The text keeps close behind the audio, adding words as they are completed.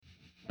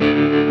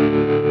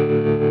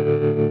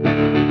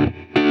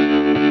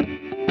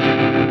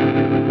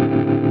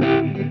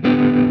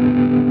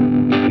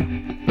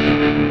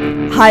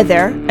Hi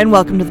there, and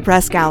welcome to the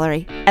Press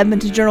Gallery,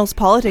 Edmonton Journal's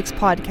politics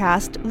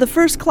podcast, the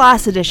first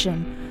class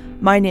edition.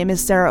 My name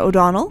is Sarah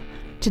O'Donnell.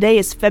 Today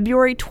is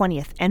February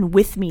 20th, and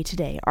with me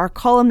today are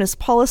columnist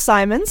Paula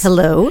Simons.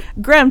 Hello.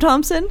 Graham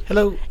Thompson.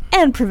 Hello.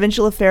 And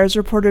provincial affairs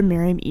reporter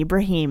Miriam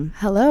Ibrahim.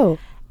 Hello.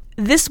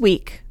 This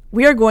week,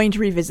 we are going to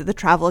revisit the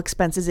travel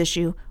expenses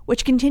issue,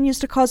 which continues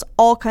to cause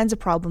all kinds of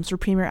problems for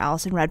Premier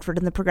Alison Redford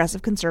and the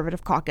Progressive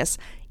Conservative Caucus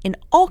in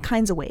all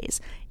kinds of ways,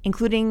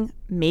 including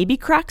maybe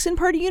cracks in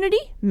party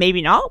unity,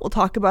 maybe not, we'll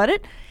talk about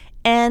it.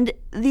 And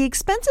the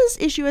expenses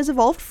issue has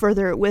evolved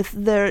further with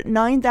the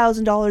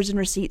 $9,000 in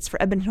receipts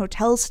for Edmonton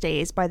hotel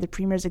stays by the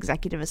Premier's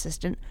executive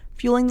assistant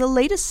fueling the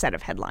latest set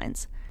of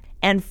headlines.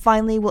 And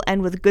finally, we'll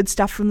end with good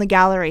stuff from the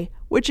gallery,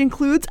 which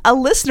includes a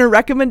listener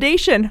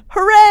recommendation.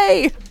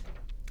 Hooray!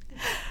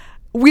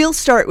 We'll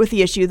start with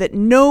the issue that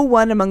no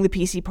one among the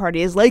PC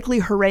party is likely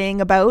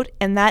hurraying about,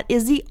 and that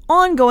is the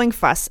ongoing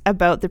fuss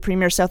about the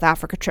Premier's South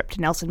Africa trip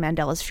to Nelson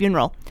Mandela's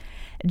funeral.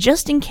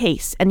 Just in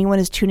case anyone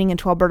is tuning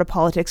into Alberta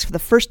politics for the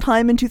first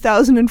time in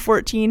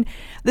 2014,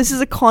 this is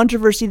a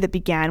controversy that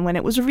began when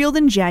it was revealed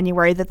in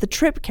January that the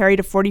trip carried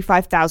a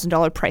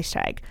 $45,000 price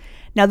tag.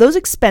 Now, those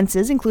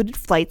expenses included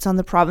flights on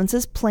the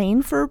province's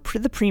plane for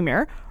the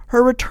Premier,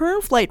 her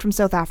return flight from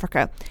South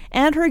Africa,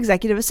 and her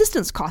executive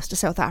assistant's cost to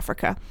South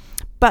Africa.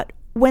 But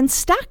when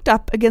stacked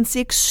up against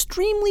the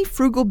extremely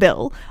frugal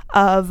bill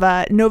of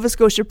Nova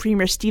Scotia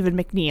Premier Stephen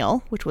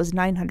McNeil, which was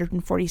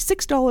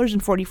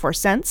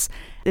 $946.44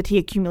 that he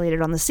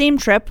accumulated on the same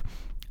trip,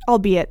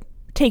 albeit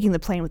taking the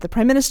plane with the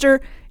Prime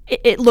Minister,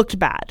 it looked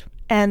bad.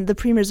 And the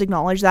Premier's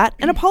acknowledged that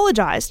and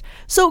apologized.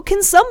 So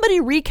can somebody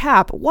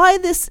recap why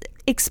this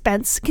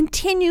expense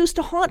continues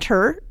to haunt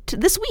her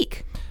this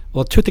week?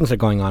 Well, two things are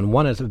going on.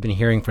 One is we've been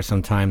hearing for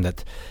some time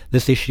that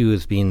this issue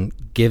has been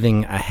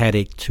giving a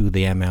headache to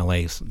the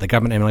MLAs. The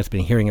government MLAs have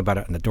been hearing about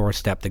it on the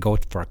doorstep. They go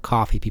for a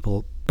coffee,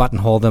 people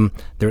buttonhole them.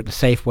 They're at the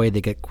Safeway,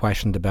 they get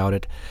questioned about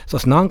it. So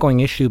it's an ongoing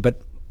issue,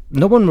 but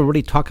no one will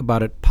really talk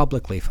about it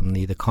publicly from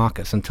the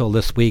caucus. Until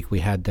this week, we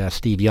had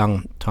Steve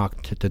Young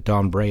talk to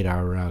Don Braid,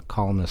 our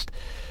columnist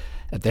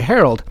at the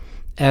Herald,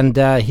 and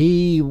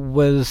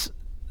Young was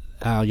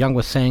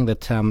saying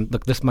that,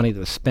 look, this money that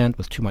was spent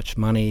was too much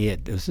money.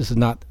 This is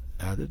not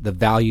the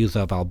values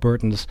of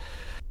Albertans.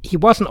 He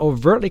wasn't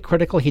overtly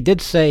critical. He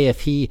did say if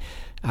he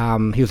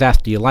was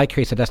asked, do you like her?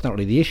 He said, that's not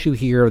really the issue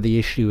here. The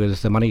issue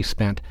is the money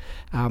spent.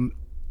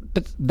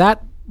 But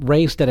that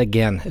raised it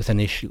again as an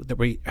issue, that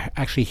we're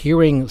actually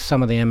hearing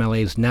some of the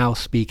MLAs now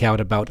speak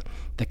out about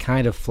the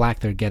kind of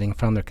flack they're getting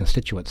from their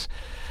constituents.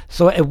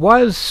 So it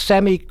was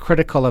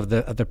semi-critical of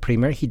the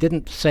Premier. He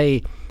didn't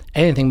say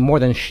anything more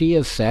than she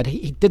has said.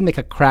 He did make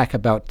a crack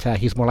about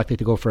he's more likely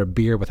to go for a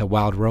beer with a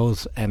Wild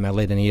Rose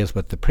MLA than he is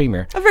with the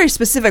Premier. A very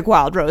specific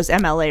Wild Rose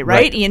MLA,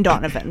 right? Ian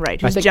Donovan,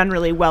 right? Who's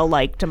generally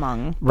well-liked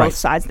among both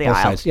sides of the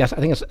aisle. Sides. Yes, I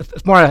think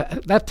it's more,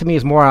 that to me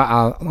is more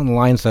on the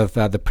lines of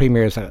the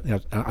Premier's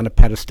on a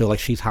pedestal, like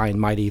she's high and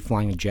mighty,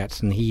 flying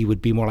jets, and he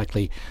would be more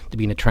likely to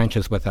be in the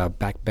trenches with a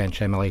backbench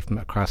MLA from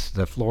across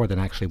the floor than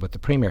actually with the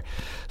Premier.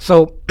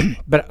 So,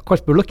 but of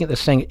course, we're looking at this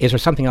saying, is there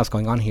something else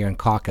going on here in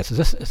caucus? Is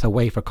this a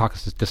way for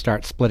caucuses to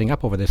start splitting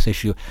up over this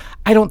issue?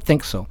 I don't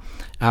think so.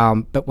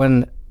 But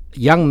when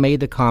Young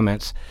made the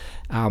comments,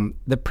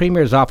 the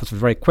Premier's office was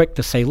very quick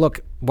to say, look,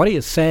 what he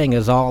is saying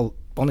is only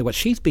what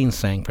she's been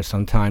saying for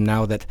some time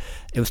now, that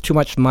it was too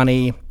much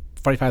money,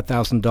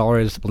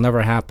 $45,000 will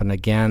never happen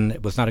again.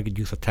 It was not a good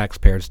use of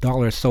taxpayers'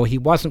 dollars. So he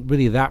wasn't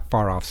really that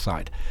far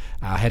offside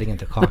heading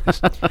into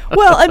caucus.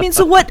 Well, I mean,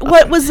 so what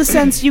was the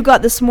sense you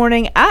got this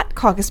morning at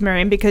caucus,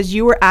 Miriam? Because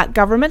you were at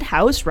Government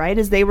House, right,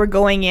 as they were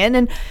going in,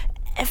 and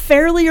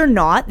fairly or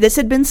not, this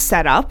had been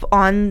set up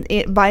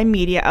by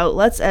media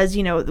outlets as,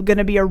 going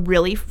to be a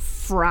really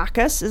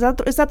fracas. Is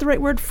that the right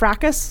word?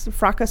 Fracas?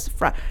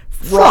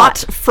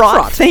 Fraught.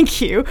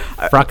 Thank you.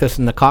 Fracas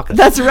in the caucus.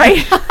 That's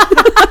right.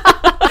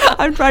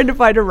 I'm trying to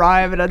find a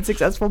rhyme and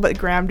unsuccessful, but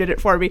Graham did it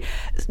for me.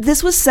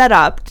 This was set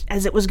up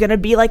as it was going to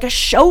be like a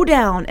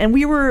showdown, and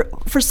we were,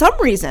 for some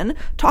reason,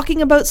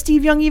 talking about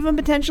Steve Young even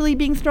potentially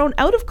being thrown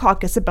out of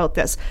caucus about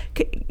this.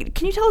 Can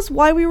you tell us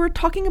why we were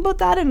talking about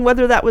that, and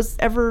whether that was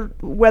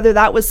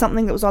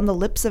something that was on the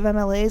lips of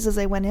MLAs as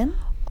they went in?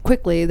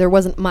 Quickly, there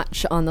wasn't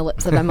much on the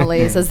lips of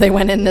MLAs as they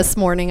went in this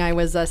morning. I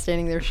was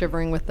standing there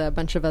shivering with a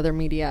bunch of other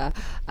media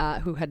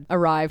who had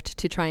arrived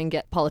to try and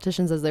get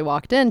politicians as they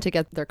walked in to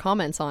get their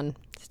comments on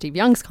Steve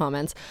Young's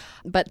comments,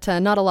 but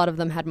not a lot of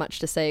them had much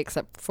to say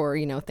except for,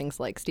 things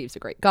like Steve's a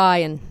great guy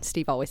and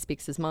Steve always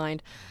speaks his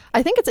mind.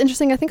 I think it's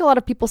interesting. I think a lot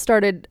of people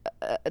started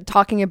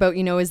talking about,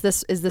 is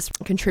this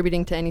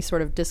contributing to any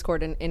sort of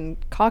discord in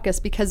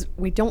caucus, because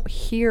we don't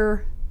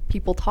hear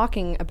people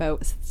talking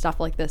about stuff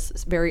like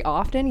this very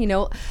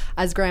often.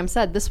 As Graham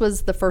said, this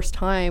was the first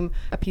time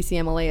a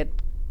PCMLA had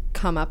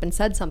come up and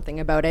said something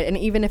about it. And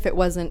even if it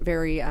wasn't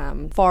very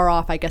far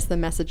off, I guess, the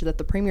message that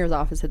the Premier's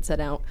office had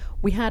sent out,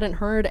 we hadn't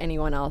heard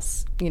anyone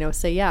else,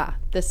 say, yeah,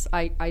 this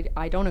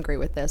I don't agree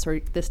with this, or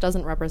this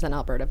doesn't represent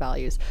Alberta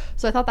values.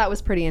 So I thought that was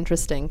pretty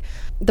interesting.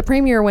 The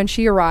Premier, when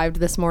she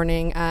arrived this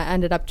morning,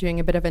 ended up doing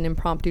a bit of an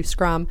impromptu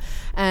scrum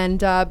and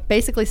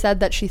basically said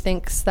that she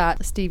thinks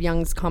that Steve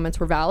Young's comments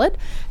were valid.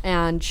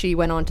 And she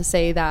went on to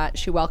say that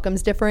she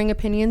welcomes differing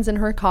opinions in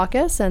her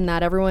caucus and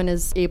that everyone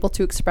is able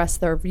to express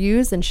their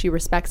views and she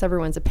respects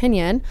everyone's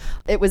opinion.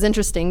 It was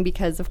interesting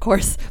because, of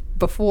course,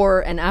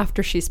 before and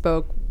after she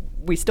spoke,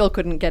 we still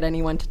couldn't get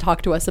anyone to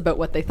talk to us about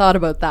what they thought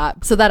about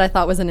that. So that I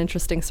thought was an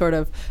interesting sort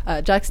of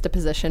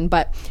juxtaposition.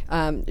 But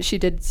she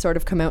did sort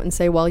of come out and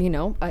say, well,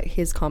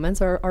 his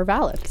comments are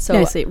valid. So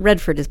I say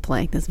Redford is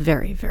playing this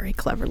very, very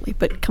cleverly.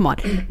 But come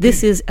on,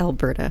 this is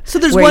Alberta. So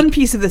there's one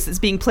piece of this that's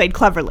being played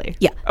cleverly.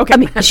 Yeah. Okay. I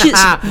mean,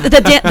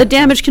 the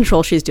damage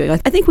control she's doing. I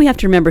think we have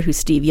to remember who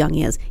Steve Young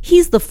is.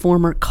 He's the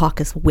former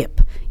caucus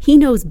whip. He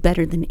knows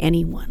better than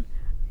anyone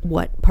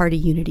what party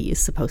unity is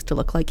supposed to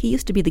look like. He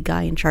used to be the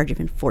guy in charge of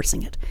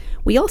enforcing it.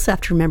 We also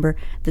have to remember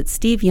that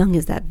Steve Young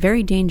is that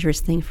very dangerous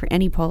thing for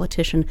any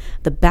politician,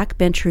 the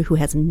backbencher who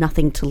has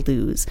nothing to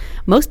lose.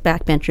 Most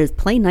backbenchers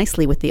play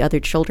nicely with the other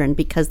children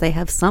because they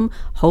have some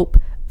hope,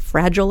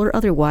 fragile or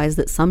otherwise,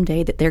 that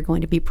someday that they're going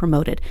to be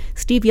promoted.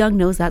 Steve Young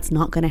knows that's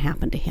not going to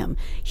happen to him.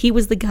 He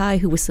was the guy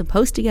who was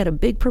supposed to get a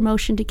big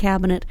promotion to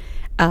cabinet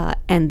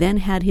and then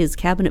had his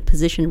cabinet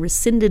position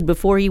rescinded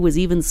before he was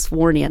even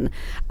sworn in.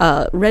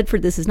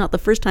 Redford, this is not the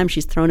first time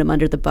she's thrown him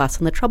under the bus.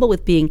 And the trouble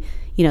with being,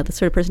 the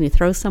sort of person who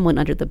throws someone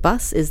under the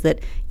bus is that,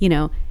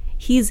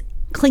 he's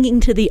clinging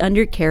to the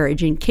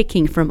undercarriage and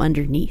kicking from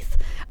underneath.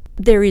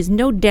 There is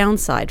no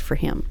downside for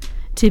him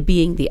to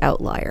being the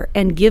outlier.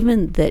 And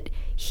given that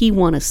he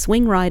won a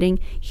swing riding,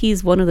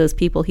 he's one of those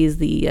people, he's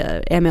the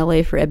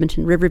MLA for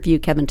Edmonton Riverview,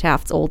 Kevin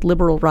Taft's old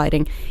Liberal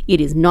riding.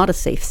 It is not a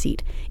safe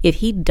seat. If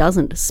he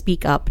doesn't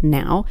speak up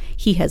now,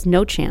 he has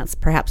no chance,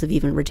 perhaps, of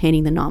even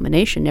retaining the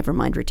nomination, never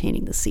mind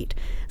retaining the seat.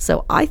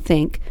 So I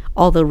think,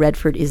 although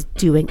Redford is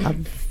doing a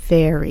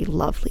very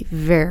lovely,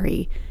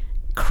 very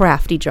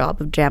crafty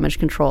job of damage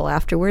control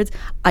afterwards,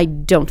 I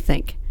don't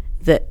think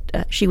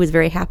that she was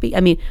very happy.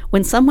 I mean,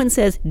 when someone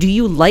says, do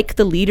you like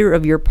the leader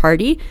of your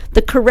party?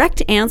 The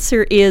correct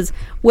answer is,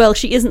 well,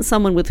 she isn't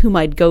someone with whom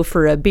I'd go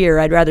for a beer.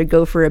 I'd rather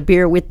go for a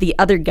beer with the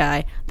other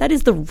guy. That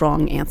is the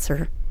wrong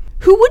answer.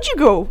 Who would you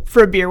go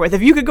for a beer with?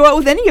 If you could go out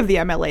with any of the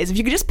MLAs, if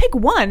you could just pick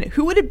one,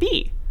 who would it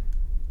be?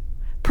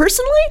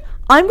 Personally,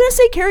 I'm going to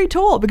say Carrie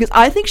Toll because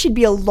I think she'd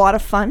be a lot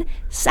of fun.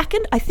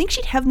 Second, I think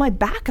she'd have my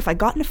back if I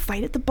got in a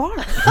fight at the bar.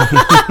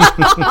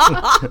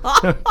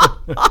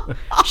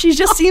 She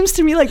just seems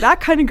to me like that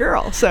kind of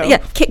girl. So yeah,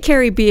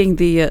 Carrie being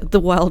the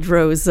Wild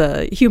Rose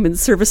human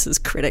services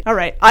critic. All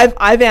right,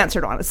 I've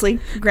answered honestly.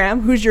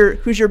 Graham, who's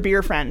your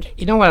beer friend?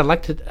 You know what?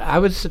 I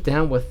would sit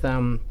down with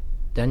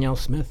Danielle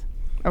Smith.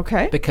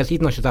 Okay. Because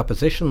even though she's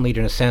opposition leader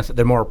in a sense that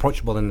they're more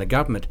approachable than the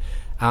government.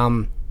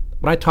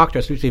 When I talk to her,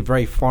 it's usually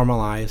very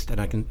formalized,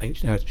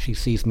 and she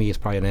sees me as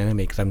probably an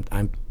enemy because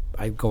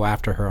I go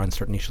after her on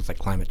certain issues like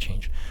climate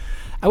change.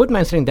 I wouldn't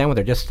mind sitting down with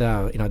her, just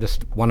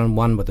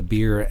one-on-one with a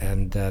beer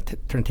and turn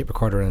the tape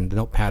recorder and the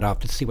notepad off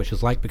to see what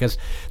she's like, because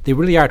they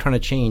really are trying to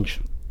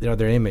change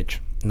their image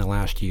in the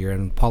last year.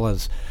 And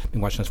Paula's been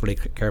watching us really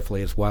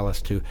carefully as well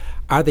as to,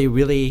 are they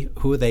really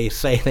who they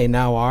say they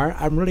now are?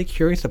 I'm really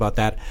curious about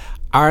that.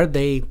 Are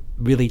they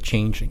really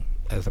changing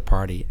as a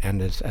party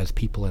and as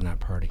people in that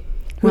party?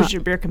 Who's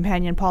your beer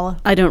companion, Paula?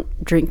 I don't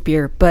drink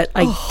beer, but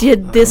I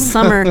did this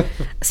summer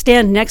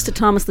stand next to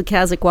Thomas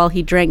Lukaszuk while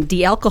he drank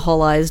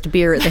de-alcoholized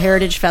beer at the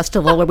Heritage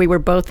Festival, where we were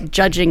both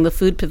judging the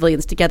food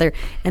pavilions together,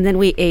 and then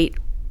we ate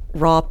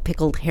raw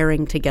pickled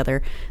herring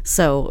together.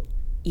 So,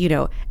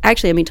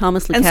 actually, I mean,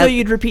 Thomas Lukaszuk... And so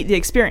you'd repeat the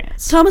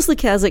experience. Thomas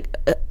Lukaszuk,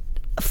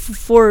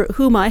 for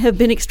whom I have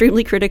been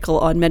extremely critical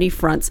on many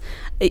fronts,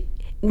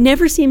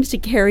 never seems to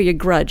carry a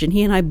grudge, and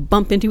he and I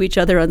bump into each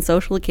other on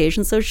social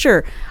occasions. So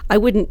sure, I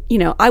wouldn't,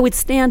 I would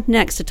stand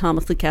next to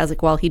Thomas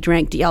Lukaszuk while he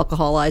drank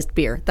de-alcoholized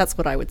beer. That's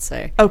what I would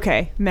say.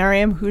 Okay,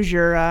 Miriam, who's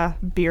your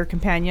beer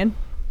companion?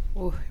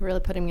 Oh, you're really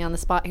putting me on the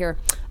spot here.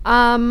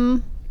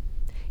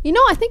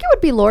 I think it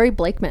would be Laurie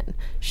Blakeman.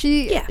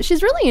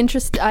 She's really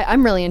interested.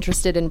 I'm really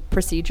interested in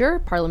procedure,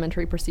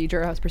 parliamentary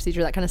procedure, House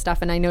procedure, that kind of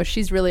stuff. And I know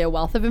she's really a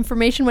wealth of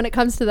information when it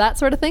comes to that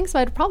sort of thing. So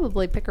I'd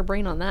probably pick her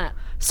brain on that.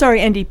 Sorry,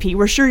 NDP.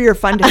 We're sure you're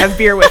fun to have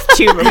beer with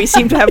too, but we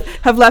seem to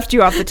have left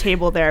you off the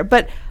table there.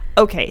 But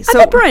okay, so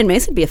I think Brian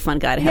Mason would be a fun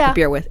guy to have a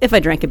beer with if I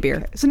drank a beer.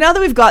 Okay. So now that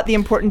we've got the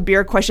important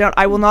beer question out,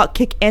 I will not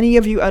kick any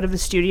of you out of the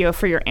studio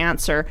for your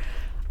answer.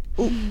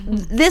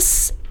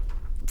 This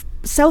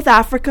South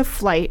Africa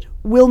flight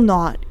will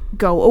not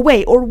go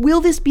away, or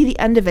will this be the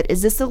end of it?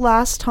 Is this the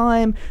last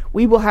time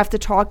we will have to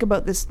talk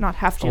about this? Not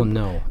have to. Oh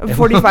no,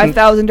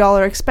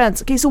 $45,000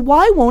 expense. Okay, so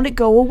why won't it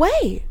go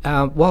away?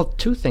 Well,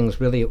 two things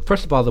really.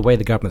 First of all, the way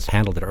the government's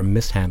handled it or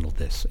mishandled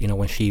this.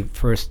 When she's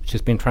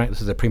been trying.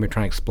 This is the Premier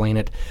trying to explain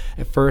it.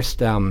 At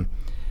first,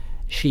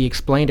 she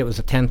explained it was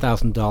a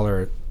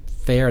 $10,000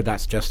 fare,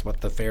 that's just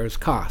what the fares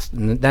cost.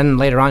 And then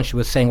later on she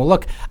was saying, well,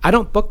 look, I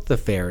don't book the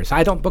fares,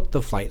 I don't book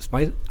the flights,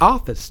 my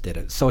office did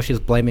it. So she's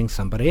blaming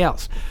somebody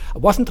else.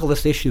 It wasn't until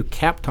this issue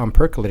kept on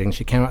percolating,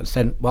 she came out and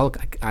said, well,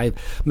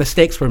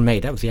 mistakes were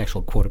made. That was the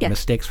actual quote,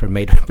 mistakes were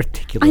made.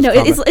 Ridiculous. I know,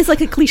 it's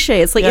like a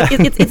cliche. It's like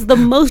it's the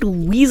most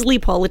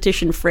Weasley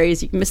politician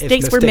phrase.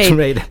 Mistakes were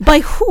made. By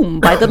whom?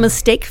 By the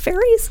mistake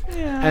fairies?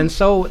 Yeah. And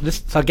so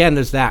again,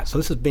 there's that. So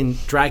this has been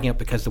dragging up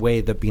because of the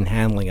way they've been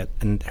handling it.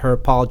 And her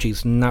apology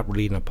is not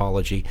really an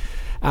apology.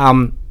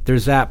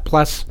 There's that.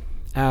 Plus,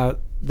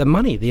 the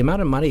money, the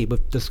amount of money,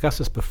 we've discussed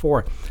this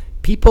before.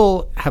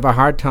 People have a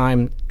hard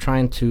time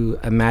trying to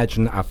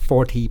imagine a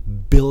 $40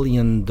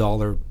 billion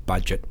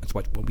budget. That's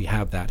what we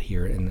have that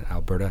here in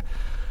Alberta.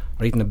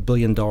 Or even $1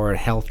 billion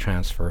health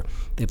transfer.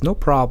 They have no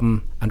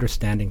problem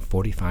understanding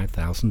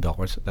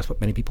 $45,000. That's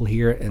what many people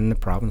here in the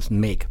province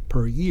make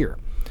per year.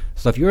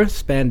 So if you're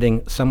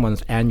spending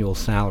someone's annual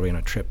salary on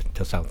a trip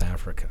to South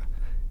Africa,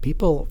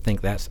 people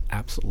think that's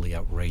absolutely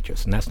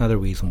outrageous, and that's another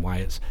reason why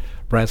it's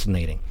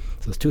resonating.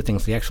 So there's two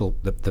things: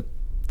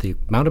 the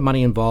amount of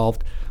money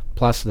involved,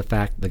 plus the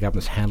fact the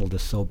government's handled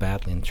this so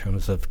badly in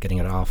terms of getting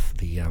it off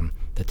the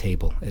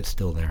table. It's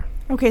still there.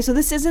 Okay, so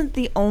this isn't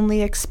the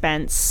only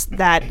expense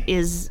that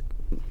is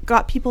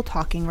got people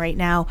talking right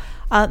now.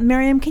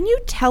 Miriam, can you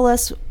tell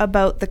us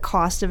about the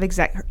cost of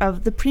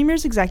the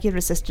Premier's Executive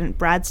Assistant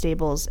Brad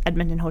Stable's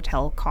Edmonton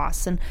hotel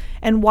costs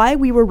and why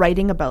we were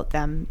writing about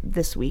them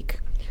this week?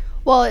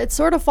 Well, it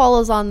sort of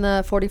follows on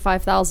the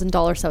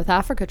 $45,000 South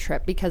Africa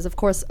trip because, of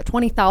course,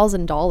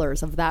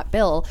 $20,000 of that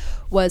bill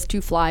was to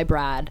fly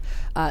Brad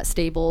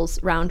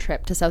Stable's round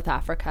trip to South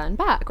Africa and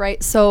back,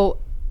 right? So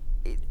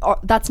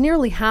that's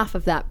nearly half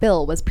of that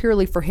bill was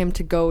purely for him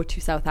to go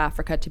to South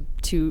Africa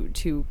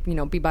to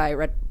be by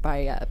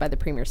the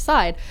Premier's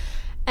side,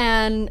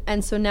 and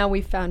so now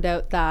we found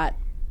out that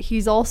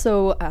he's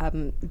also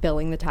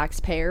billing the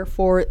taxpayer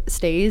for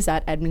stays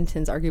at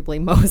Edmonton's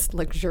arguably most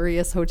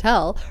luxurious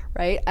hotel,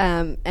 right?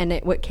 And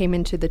what came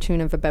into the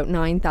tune of about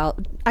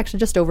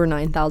just over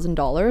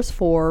 $9,000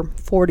 for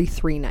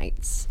 43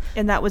 nights.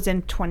 And that was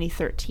in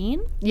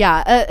 2013?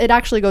 Yeah, it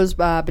actually goes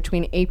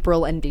between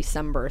April and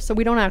December. So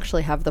we don't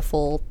actually have the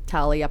full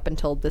tally up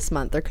until this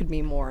month. There could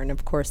be more, and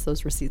of course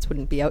those receipts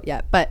wouldn't be out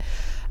yet. But,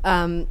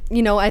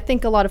 I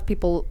think a lot of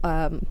people...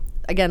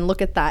 again,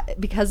 look at that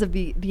because of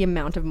the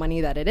amount of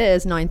money that it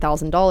is.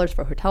 $9,000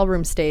 for hotel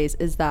room stays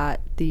is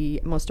that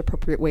the most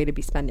appropriate way to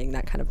be spending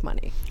that kind of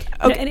money.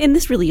 Okay. And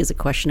this really is a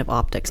question of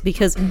optics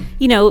because,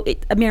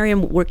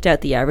 Miriam worked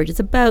out the average. It's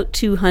about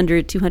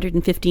 $200,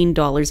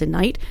 $215 a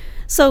night.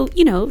 So,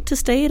 to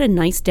stay at a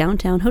nice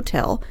downtown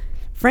hotel,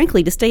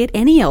 frankly, to stay at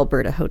any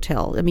Alberta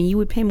hotel, I mean, you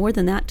would pay more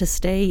than that to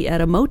stay at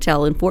a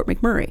motel in Fort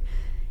McMurray.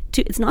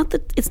 It's not the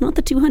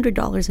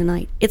 $200 a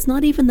night. It's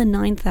not even the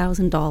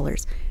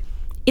 $9,000.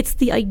 It's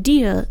the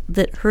idea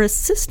that her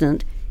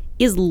assistant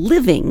is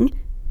living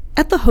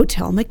at the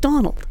Hotel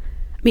Macdonald.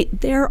 I mean,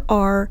 there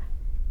are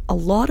a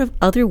lot of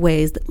other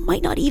ways that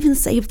might not even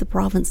save the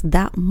province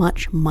that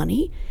much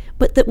money,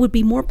 but that would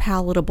be more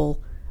palatable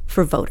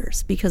for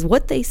voters because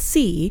what they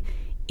see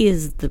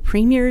is the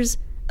Premier's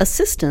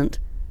assistant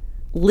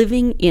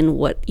living in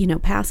what,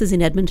 passes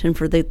in Edmonton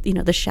for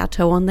the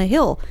Chateau on the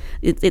Hill.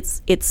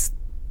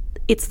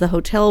 It's the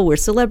hotel where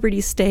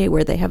celebrities stay,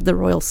 where they have the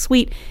royal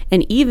suite.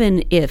 And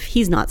even if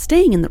he's not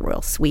staying in the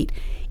royal suite,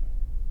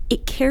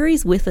 it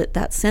carries with it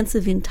that sense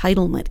of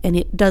entitlement. And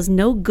it does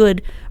no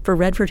good for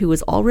Redford, who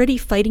is already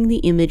fighting the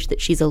image that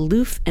she's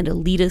aloof and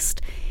elitist.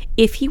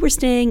 If he were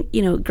staying,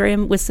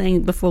 Graham was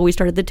saying before we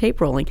started the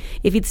tape rolling,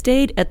 if he'd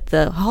stayed at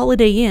the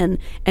Holiday Inn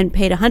and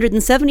paid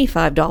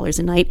 $175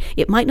 a night,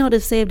 it might not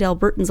have saved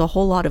Albertans a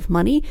whole lot of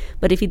money.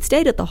 But if he'd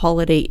stayed at the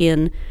Holiday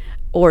Inn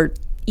or,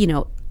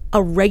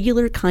 a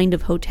regular kind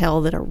of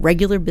hotel that a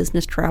regular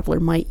business traveler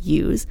might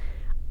use,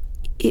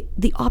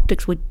 the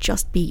optics would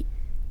just be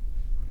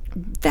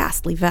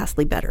vastly,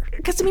 vastly better.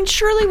 Because,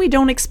 surely we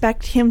don't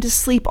expect him to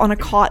sleep on a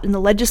cot in the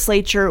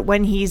legislature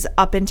when he's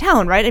up in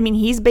town, right?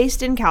 He's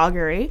based in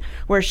Calgary,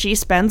 where she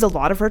spends a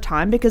lot of her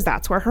time because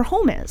that's where her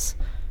home is.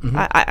 Mm-hmm.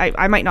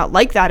 I might not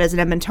like that as an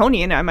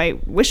Edmontonian. I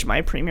might wish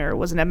my Premier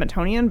was an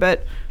Edmontonian,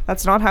 but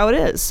that's not how it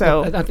is.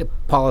 So I think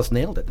Paul has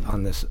nailed it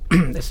on this.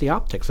 It's the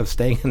optics of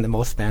staying in the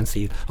most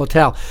fancy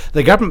hotel.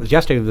 The government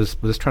yesterday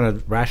was trying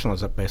to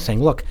rationalize it by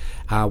saying, look,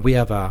 we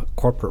have a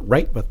corporate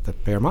right with the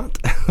Fairmont,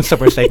 so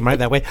we're saving money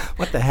that way.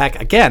 What the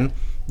heck? Again,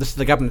 this is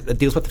the government that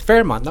deals with the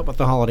Fairmont, not with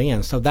the Holiday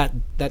Inn. So that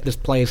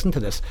just plays into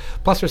this.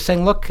 Plus, they're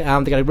saying, look, they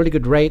got a really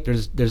good rate.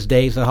 There's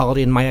days the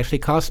Holiday Inn might actually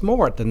cost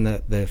more than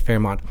the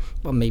Fairmont.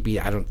 Well, maybe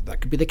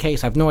that could be the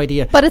case. I have no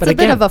idea. But it's a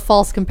bit of a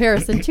false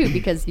comparison too,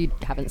 because you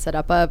haven't set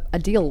up a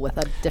deal with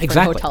a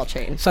different hotel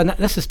chain. So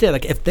this is still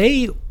if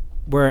they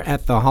were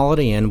at the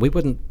Holiday Inn, we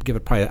wouldn't give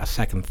it probably a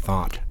second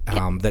thought.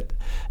 That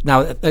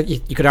now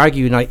you could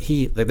argue,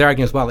 they're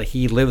arguing as well that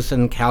he lives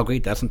in Calgary,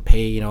 doesn't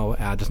pay,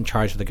 doesn't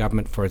charge the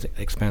government for his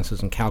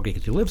expenses in Calgary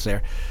because he lives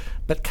there.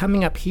 But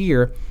coming up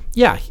here,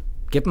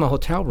 give him a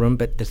hotel room,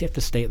 but does he have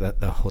to stay at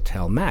the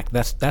Hotel Mac?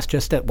 That's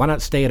just it. Why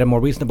not stay at a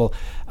more reasonable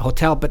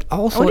hotel? But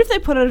also, I wonder if they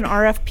put out an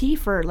RFP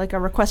for like a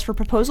request for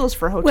proposals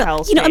for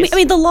hotels. Well, I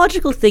mean, the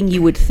logical thing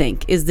you would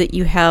think is that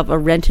you have a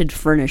rented,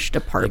 furnished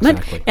apartment,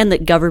 Exactly. and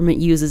that government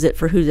uses it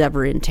for who's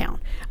ever in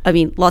town. I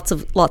mean, lots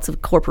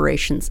of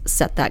corporations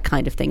set that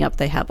kind of thing up.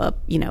 They have a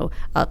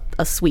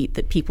suite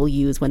that people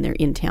use when they're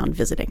in town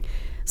visiting.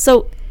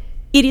 So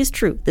it is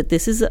true that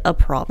this is a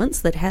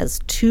province that has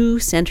two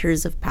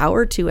centers of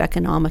power, two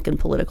economic and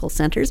political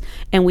centers,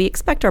 and we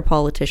expect our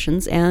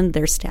politicians and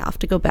their staff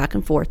to go back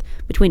and forth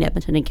between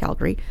Edmonton and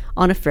Calgary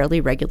on a fairly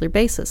regular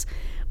basis.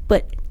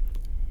 But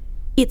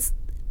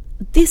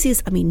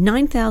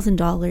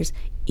 $9,000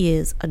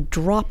 is a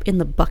drop in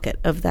the bucket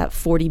of that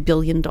 $40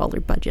 billion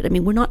budget. I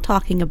mean, we're not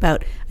talking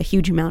about a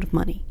huge amount of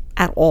money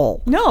at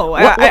all. No,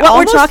 what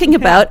we're talking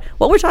about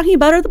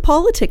are the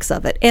politics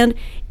of it. And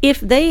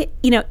if they,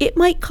 it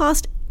might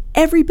cost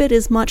every bit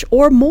as much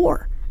or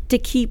more to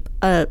keep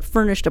a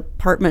furnished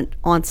apartment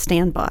on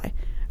standby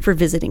for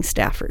visiting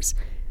staffers.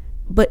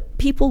 But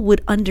people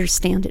would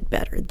understand it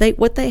better.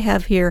 What they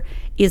have here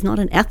is not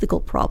an ethical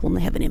problem,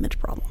 they have an image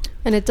problem.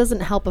 And it doesn't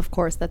help, of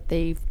course, that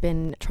they've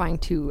been trying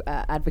to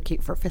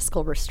advocate for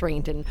fiscal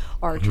restraint and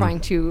are trying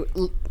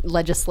to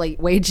legislate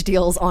wage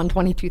deals on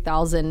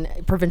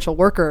 22,000 provincial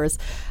workers,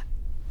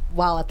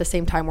 while at the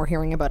same time we're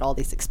hearing about all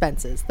these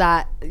expenses.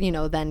 That,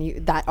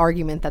 that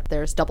argument that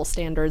there's double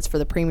standards for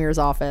the Premier's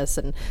office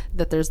and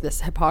that there's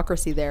this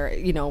hypocrisy there,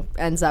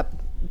 ends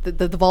up,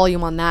 the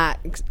volume on that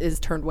is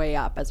turned way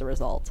up as a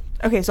result.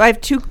 Okay, so I have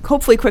two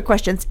hopefully quick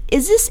questions.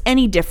 Is this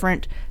any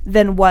different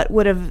than what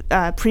would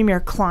have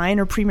Premier Klein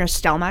or Premier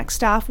Stelmach's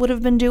staff would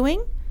have been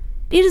doing?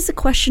 It is a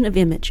question of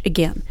image.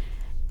 Again,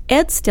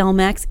 Ed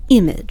Stelmach's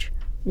image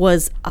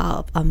was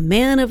a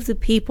man of the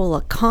people,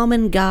 a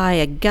common guy,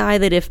 a guy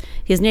that if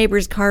his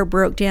neighbor's car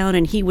broke down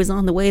and he was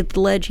on the way to the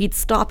ledge, he'd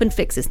stop and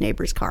fix his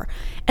neighbor's car.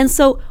 And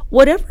so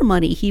whatever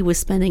money he was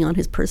spending on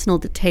his personal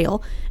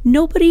detail,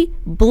 nobody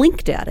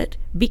blinked at it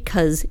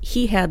because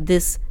he had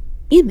this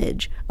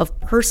image of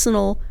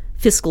personal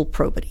fiscal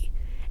probity.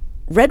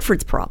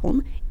 Redford's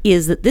problem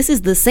is that this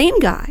is the same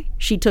guy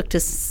she took to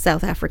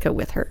South Africa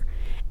with her.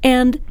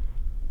 And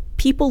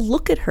people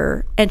look at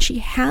her and she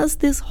has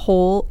this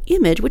whole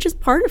image, which is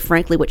part of,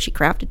 frankly, what she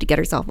crafted to get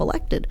herself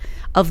elected,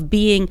 of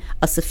being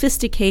a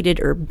sophisticated,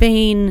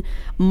 urbane,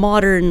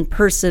 modern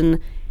person.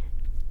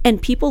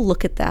 And people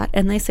look at that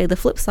and they say the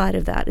flip side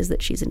of that is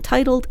that she's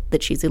entitled,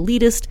 that she's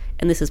elitist,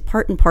 and this is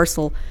part and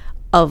parcel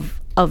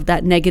of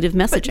that negative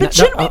message.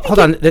 Hold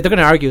on. They're going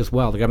to argue as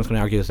well. The government's going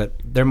to argue is that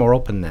they're more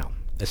open now.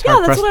 That's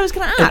what I was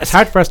going to ask. It's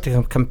hard for us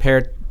to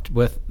compare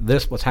with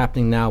what's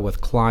happening now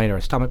with Klein or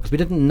Stelmach, because we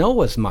didn't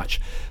know as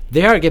much.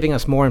 They are giving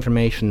us more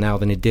information now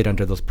than they did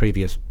under those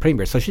previous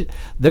premiers. So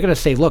they're going to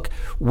say, look,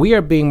 we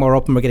are being more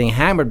open. We're getting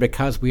hammered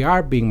because we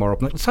are being more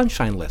open, like the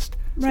Sunshine List.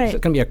 Right. So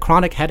it's going to be a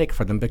chronic headache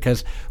for them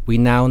because we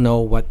now know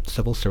what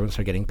civil servants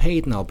are getting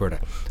paid in Alberta.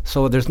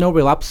 So there's no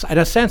real upside. In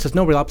a sense, there's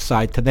no real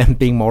upside to them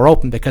being more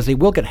open because they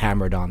will get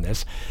hammered on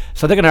this.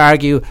 So they're going to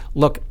argue,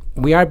 look,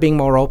 we are being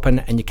more open,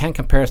 and you can't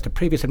compare us to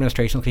previous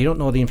administrations because you don't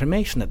know the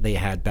information that they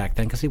had back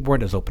then because they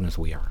weren't as open as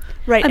we are.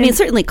 Right. I mean,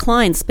 certainly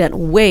Klein spent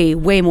way,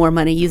 way more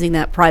money using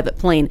that private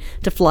plane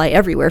to fly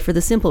everywhere for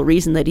the simple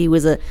reason that he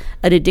was an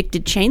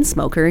addicted chain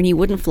smoker and he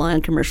wouldn't fly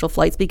on commercial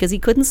flights because he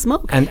couldn't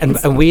smoke.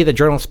 And we, the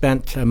Journal,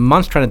 spent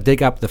months trying to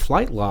dig up the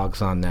flight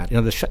logs on that.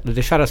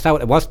 They shut us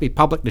out. It was to be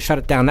public. They shut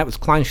it down. That was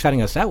Klein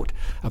shutting us out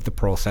of the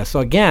process.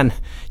 So again,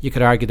 you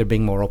could argue they're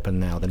being more open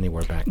now than they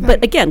were back then.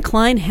 But again,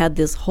 Klein had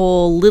this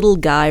whole little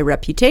guy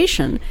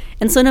reputation,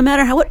 and so no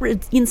matter how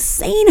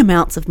insane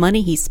amounts of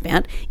money he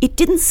spent, it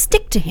didn't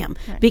stick to him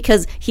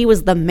because he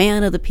was the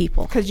man of the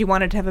people. Because you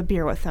wanted to have a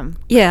beer with him.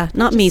 Yeah,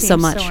 not me so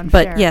much,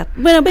 unfair. but yeah,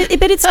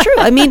 but it's true.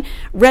 I mean,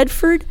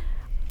 Redford.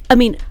 I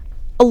mean,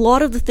 a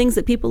lot of the things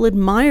that people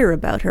admire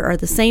about her are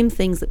the same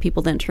things that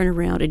people then turn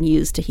around and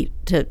use to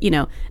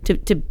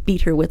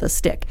beat her with a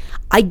stick.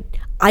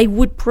 I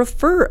would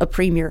prefer a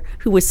premier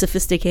who was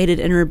sophisticated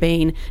and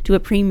urbane to a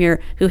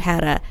premier who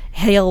had a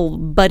hail,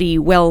 buddy,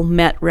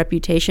 well-met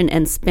reputation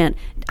and spent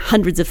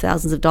hundreds of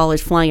thousands of dollars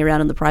flying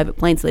around in the private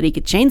plane so that he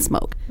could chain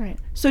smoke. Right.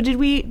 So did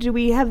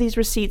we have these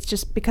receipts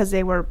just because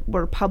they were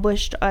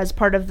published as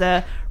part of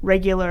the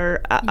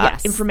regular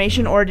Yes.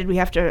 information, or did we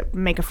have to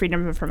make a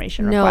Freedom of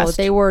Information request?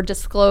 No, they were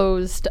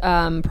disclosed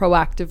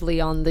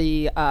proactively on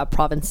the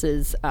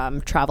province's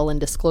travel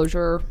and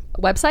disclosure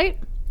website.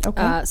 Okay.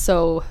 That's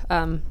a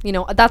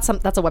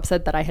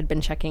website that I had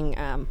been checking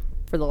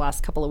for the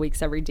last couple of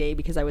weeks every day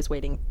because I was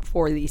waiting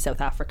for the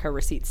South Africa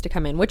receipts to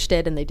come in, which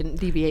did, and they didn't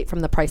deviate from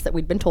the price that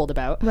we'd been told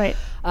about. Right.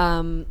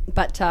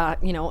 But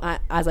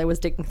as I was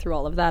digging through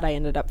all of that, I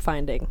ended up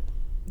finding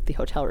the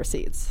hotel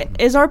receipts.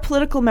 Is our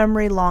political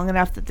memory long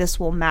enough that this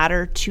will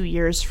matter 2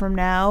 years from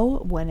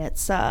now when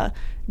it's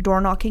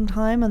door knocking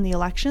time on the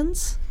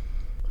elections?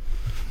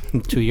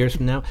 2 years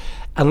from now,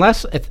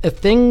 unless if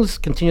things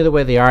continue the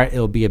way they are,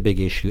 it'll be a big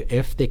issue.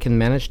 If they can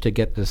manage to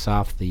get this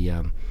off the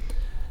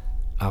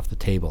off the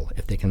table,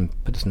 if they can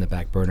put this in the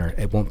back burner,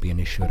 it won't be an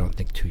issue, I don't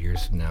think, 2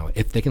 years from now.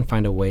 If they can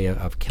find a way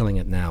of killing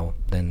it now,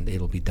 then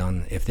it'll be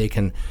done. If they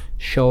can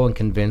show and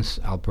convince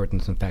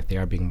Albertans, in fact, they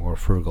are being more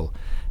frugal,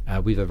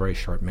 we have a very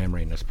short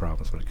memory in this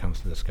province when it comes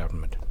to this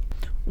government.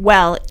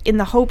 Well, in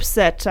the hopes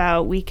that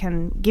we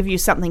can give you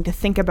something to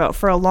think about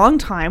for a long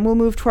time, we'll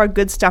move to our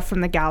good stuff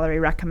from the gallery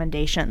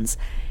recommendations.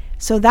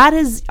 So that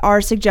is our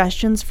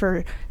suggestions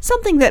for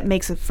something that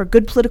makes it for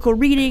good political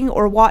reading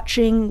or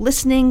watching,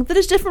 listening, that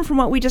is different from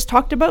what we just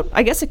talked about.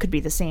 I guess it could be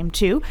the same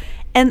too.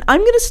 And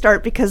I'm going to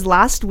start because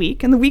last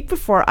week and the week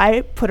before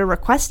I put a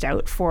request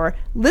out for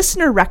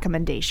listener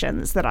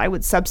recommendations that I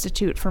would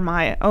substitute for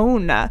my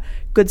own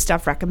good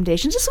stuff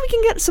recommendations, just so we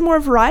can get some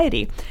more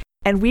variety.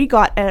 And we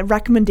got a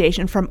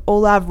recommendation from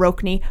Olav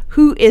Rokny,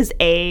 who is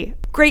a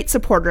great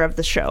supporter of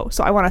the show.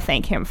 So I want to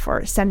thank him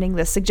for sending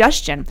this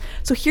suggestion.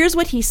 So here's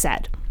what he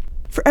said.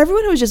 For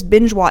everyone who has just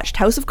binge-watched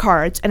House of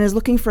Cards and is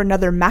looking for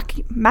another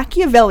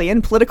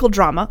Machiavellian political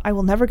drama, I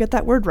will never get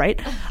that word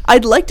right,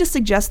 I'd like to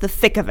suggest The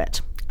Thick of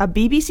It, a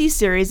BBC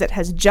series that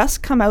has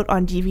just come out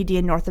on DVD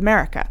in North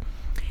America.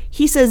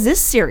 He says this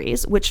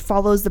series, which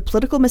follows the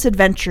political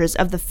misadventures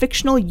of the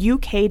fictional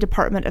UK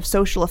Department of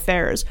Social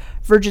Affairs,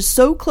 verges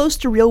so close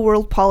to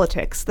real-world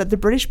politics that the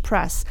British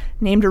press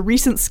named a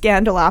recent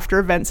scandal after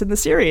events in the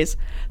series.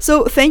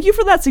 So thank you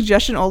for that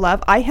suggestion,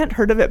 Olav. I hadn't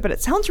heard of it, but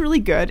it sounds really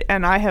good,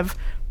 and I have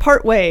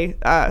partway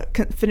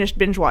finished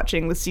binge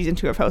watching with season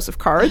 2 of House of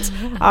Cards.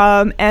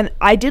 And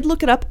I did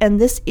look it up, and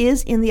this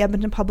is in the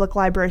Edmonton Public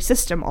Library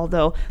system,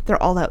 although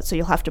they're all out, so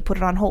you'll have to put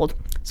it on hold.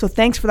 So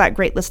thanks for that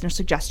great listener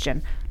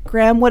suggestion.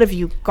 Graham, what have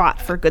you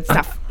got for good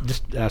stuff?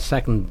 Just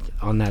second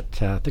on that,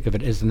 Thick of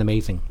It is an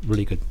amazing,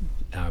 really good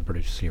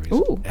British series.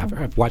 Ooh.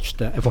 I've watched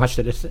it.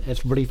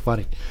 It's really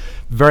funny,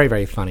 very,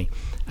 very funny.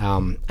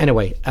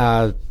 Anyway,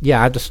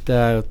 I just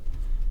for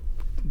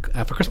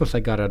Christmas I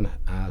got a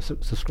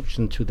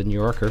subscription to the New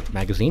Yorker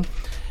magazine,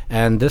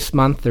 and this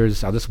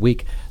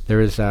week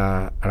there is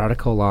an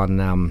article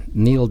on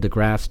Neil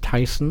deGrasse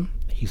Tyson.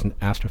 He's an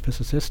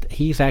astrophysicist.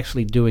 He's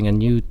actually doing a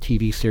new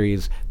TV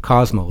series,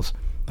 Cosmos,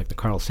 like the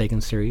Carl Sagan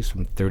series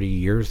from 30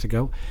 years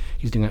ago.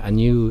 He's doing a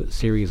new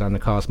series on the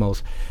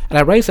cosmos. And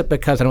I raise it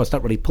because I know it's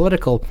not really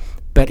political,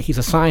 but he's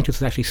a scientist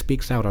who actually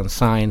speaks out on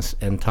science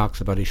and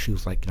talks about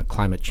issues like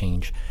climate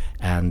change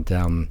and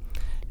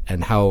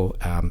how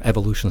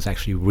evolution is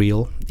actually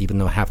real, even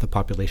though half the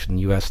population in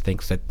the U.S.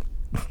 thinks that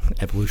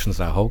evolution is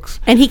a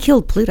hoax. And he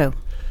killed Pluto.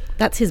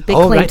 That's his big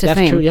claim to that's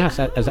fame. True, yes,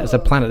 as a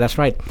planet, that's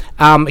right.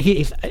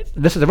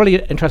 This is a really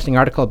interesting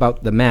article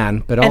about the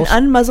man, but An also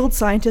unmuzzled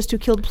scientist who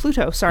killed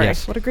Pluto. Sorry,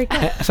 Yes. what a great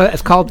guy. so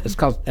it's called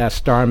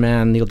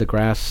Starman, Neil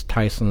deGrasse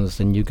Tyson's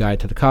The New Guide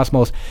to the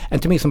Cosmos.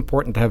 And to me, it's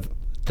important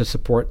to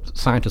support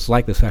scientists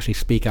like this who actually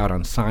speak out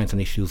on science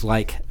and issues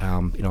like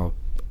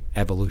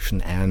evolution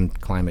and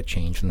climate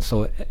change. And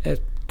so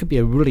it could be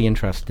a really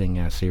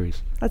interesting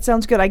series. That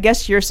sounds good. I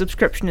guess your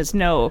subscription is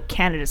no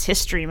Canada's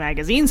History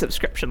magazine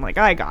subscription like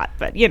I got,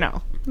 but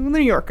the New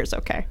Yorker's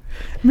okay.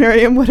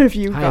 Miriam, what have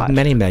you got? I have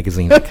many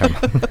magazines that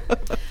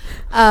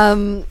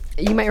come.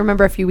 You might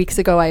remember a few weeks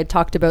ago I had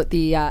talked about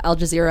the Al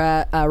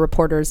Jazeera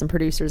reporters and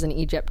producers in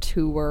Egypt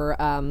who were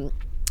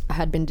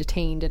had been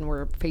detained and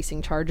were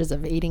facing charges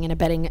of aiding and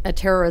abetting a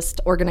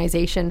terrorist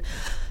organization.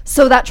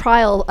 So that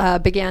trial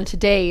began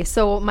today.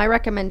 So my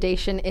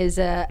recommendation is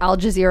Al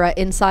Jazeera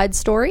Inside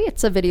Story.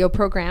 It's a video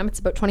program. It's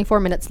about 24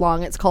 minutes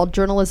long. It's called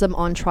Journalism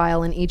on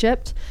Trial in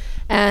Egypt.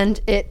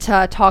 And it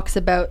talks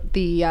about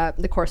the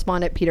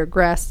correspondent Peter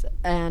Gress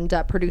and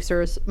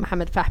producers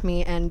Mohammed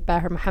Fahmy and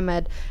Bahar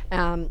Mohammed.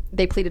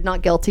 They pleaded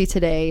not guilty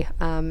today.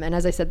 And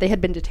as I said, they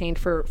had been detained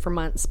for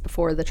months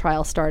before the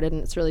trial started,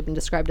 and it's really been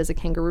described as a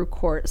kangaroo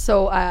court.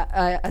 So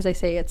as I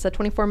say, it's a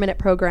 24-minute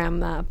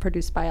program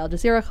produced by Al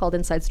Jazeera called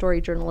Inside Story,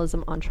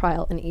 Journalism on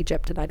Trial in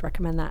Egypt, and I'd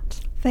recommend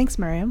that. Thanks,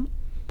 Miriam.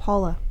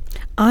 Paula.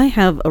 I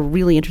have a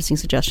really interesting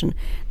suggestion.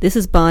 This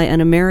is by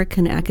an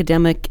American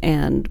academic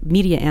and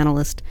media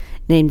analyst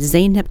named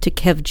Zeynep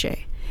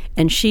Tükevci.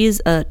 And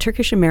she's a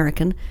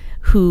Turkish-American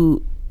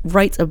who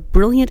writes a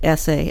brilliant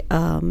essay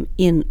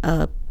in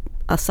a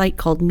site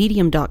called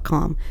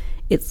medium.com.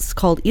 It's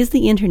called, Is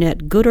the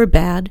Internet Good or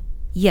Bad?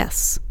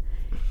 Yes.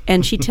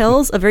 And she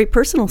tells a very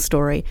personal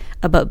story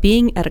about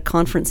being at a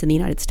conference in the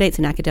United States,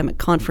 an academic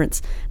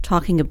conference,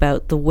 talking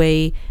about the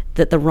way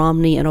that the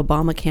Romney and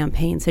Obama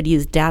campaigns had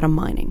used data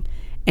mining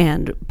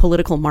and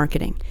political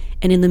marketing.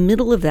 And in the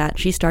middle of that,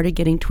 she started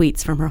getting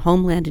tweets from her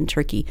homeland in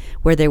Turkey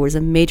where there was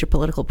a major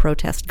political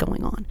protest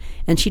going on.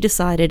 And she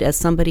decided, as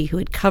somebody who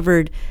had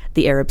covered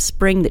the Arab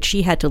Spring, that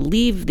she had to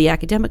leave the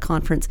academic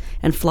conference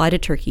and fly to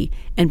Turkey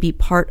and be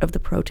part of the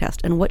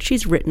protest. And what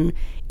she's written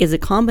is a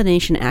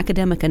combination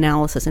academic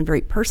analysis and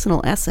very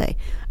personal essay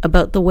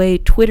about the way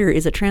Twitter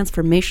is a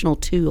transformational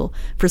tool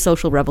for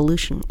social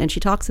revolution. And she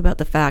talks about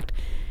the fact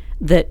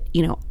that,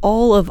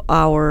 all of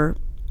our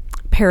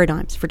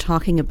paradigms for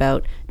talking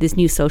about this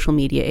new social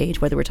media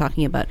age, whether we're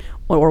talking about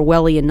an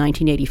Orwellian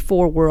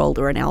 1984 world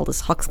or an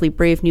Aldous Huxley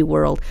Brave New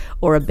World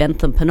or a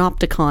Bentham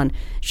Panopticon.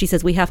 She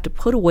says we have to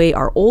put away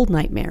our old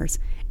nightmares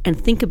and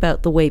think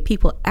about the way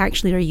people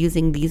actually are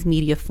using these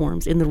media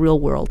forms in the real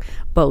world,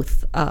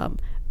 both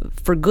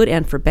for good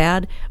and for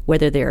bad,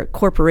 whether they're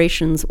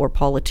corporations or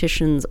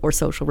politicians or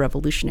social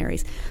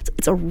revolutionaries. So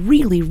it's a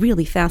really,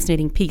 really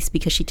fascinating piece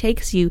because she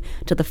takes you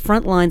to the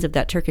front lines of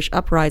that Turkish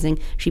uprising.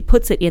 She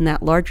puts it in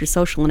that larger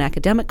social and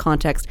academic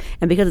context,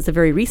 and because it's a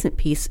very recent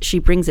piece, she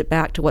brings it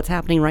back to what's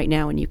happening right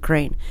now in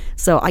Ukraine.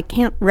 So I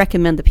can't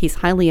recommend the piece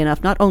highly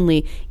enough. Not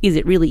only is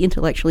it really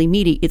intellectually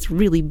meaty, it's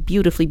really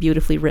beautifully,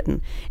 beautifully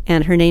written.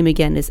 And her name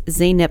again is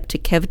Zeynep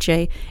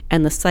Tükevci,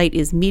 and the site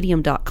is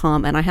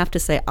medium.com. And I have to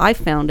say, I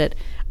found it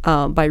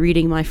by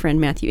reading my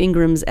friend Matthew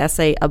Ingram's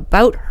essay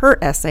about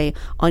her essay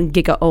on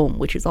GigaOM,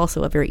 which is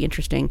also a very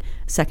interesting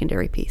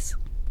secondary piece.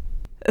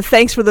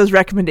 Thanks for those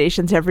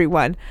recommendations,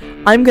 everyone.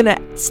 I'm going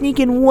to sneak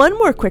in one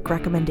more quick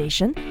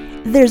recommendation.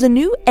 There's a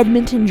new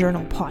Edmonton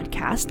Journal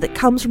podcast that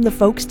comes from the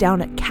folks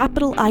down at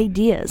Capital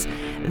Ideas.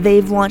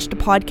 They've launched a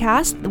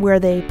podcast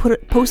where they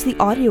post the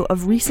audio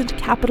of recent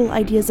Capital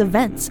Ideas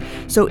events.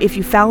 So if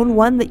you found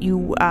one that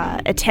you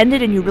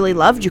attended and you really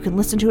loved, you can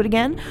listen to it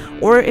again.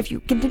 Or if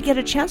you didn't get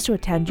a chance to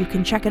attend, you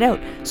can check it out.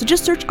 So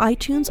just search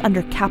iTunes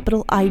under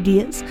Capital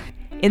Ideas.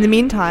 In the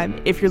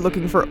meantime, if you're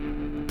looking for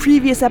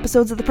previous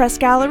episodes of the Press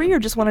Gallery or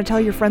just want to tell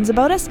your friends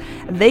about us,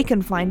 they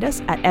can find us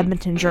at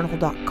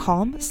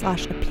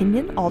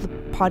edmontonjournal.com/opinion. All the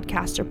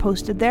podcasts are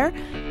posted there,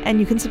 and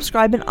you can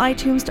subscribe in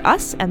iTunes to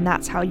us, and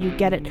that's how you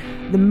get it.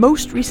 The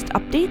most recent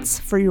updates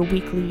for your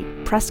weekly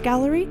Press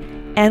Gallery,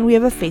 and we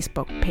have a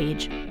Facebook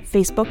page,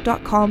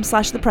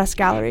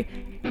 facebook.com/thepressgallery.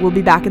 We'll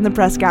be back in the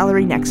Press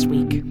Gallery next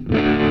week.